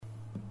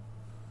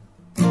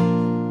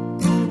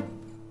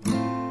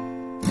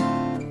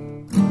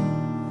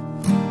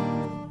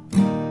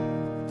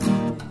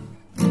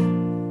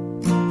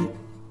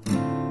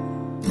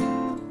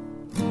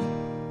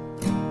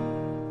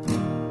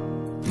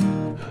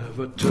Have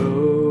I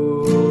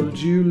told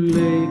you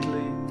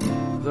lately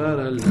that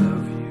I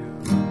love you?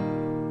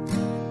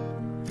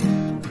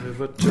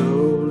 Have I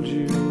told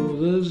you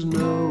there's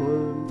no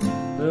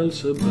one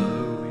else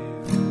above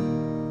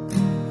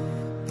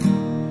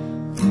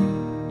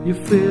you? You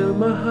fill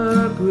my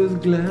heart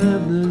with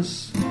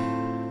gladness,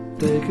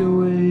 take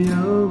away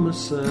all my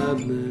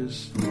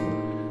sadness,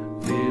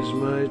 ease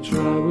my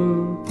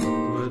trouble,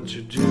 what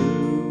you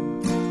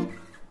do.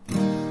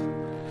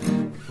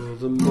 For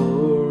the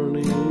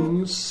morning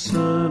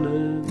sun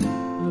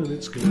and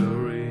its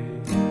glory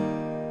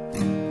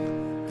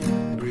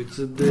greets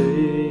the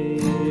day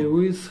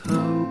with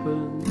hope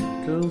and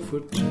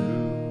comfort too.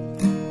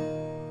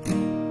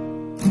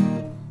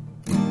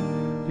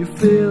 You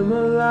fill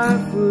my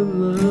life with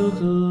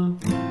laughter,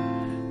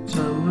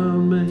 somehow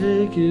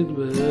make it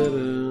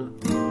better,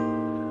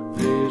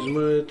 ease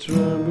my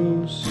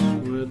troubles,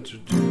 what to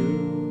do.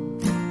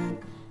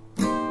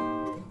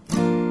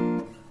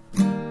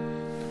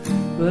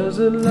 There's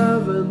a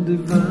love and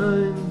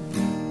divine,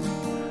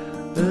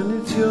 and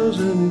it's yours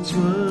and it's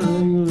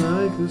mine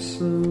like the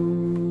sun.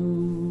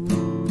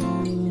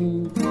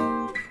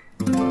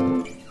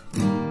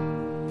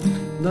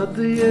 At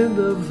the end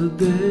of the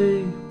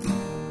day,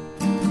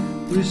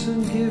 we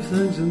should give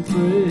thanks and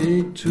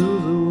pray to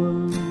the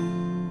one,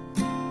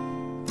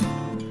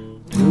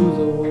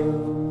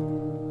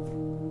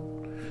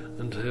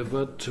 and have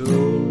I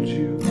told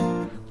you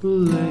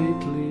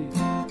lately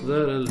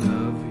that I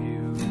love you?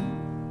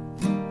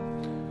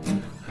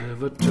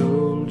 Have I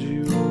told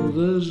you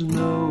there's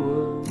no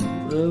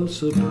one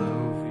else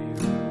above you?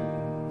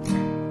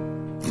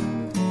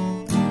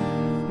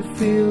 You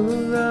fill my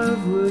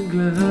life with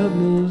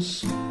gladness,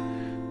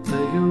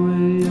 take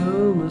away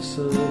all my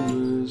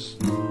sadness,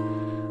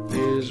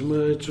 ease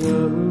my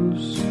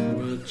troubles,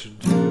 what to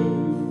do.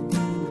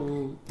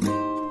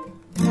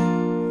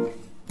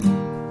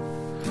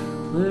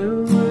 Lay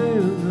away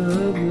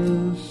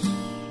gladness,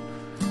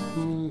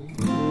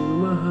 fill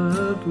my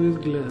heart with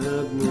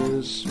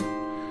gladness,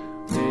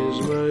 ease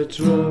my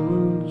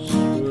troubles,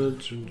 what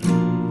to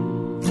do.